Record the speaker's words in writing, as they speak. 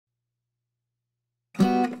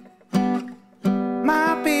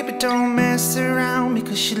don't mess around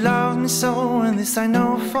because she loves me so, and this I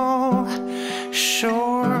know for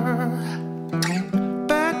sure.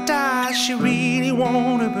 But does she really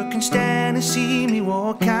want it, but can stand to see me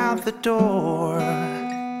walk out the door?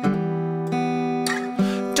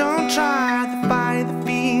 Don't try to fight the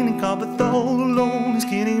feeling, but the whole alone is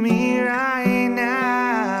killing me right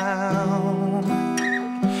now.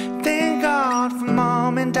 Thank God for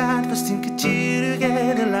mom and dad for sticking two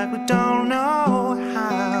together like we don't know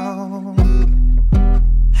how.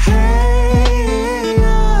 Hey,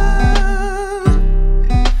 hey,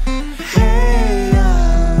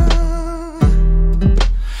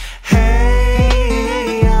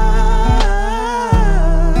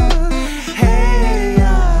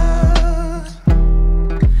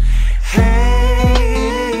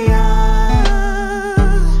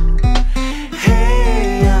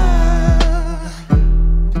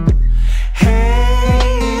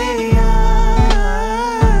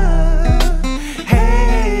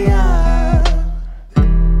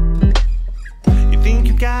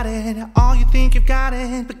 hey, oh, you think you've got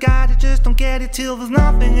it, but God, you just don't get it till there's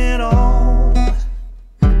nothing at all.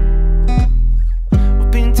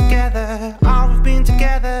 We've been together, oh, we've been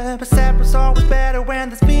together, but separate's always better when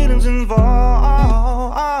there's feelings involved.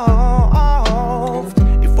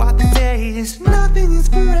 If what they say is nothing is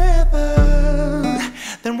forever,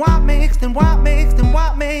 then what makes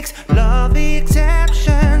love the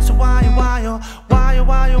exception? So why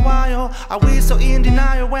are we so in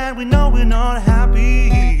denial when we know we're not happy?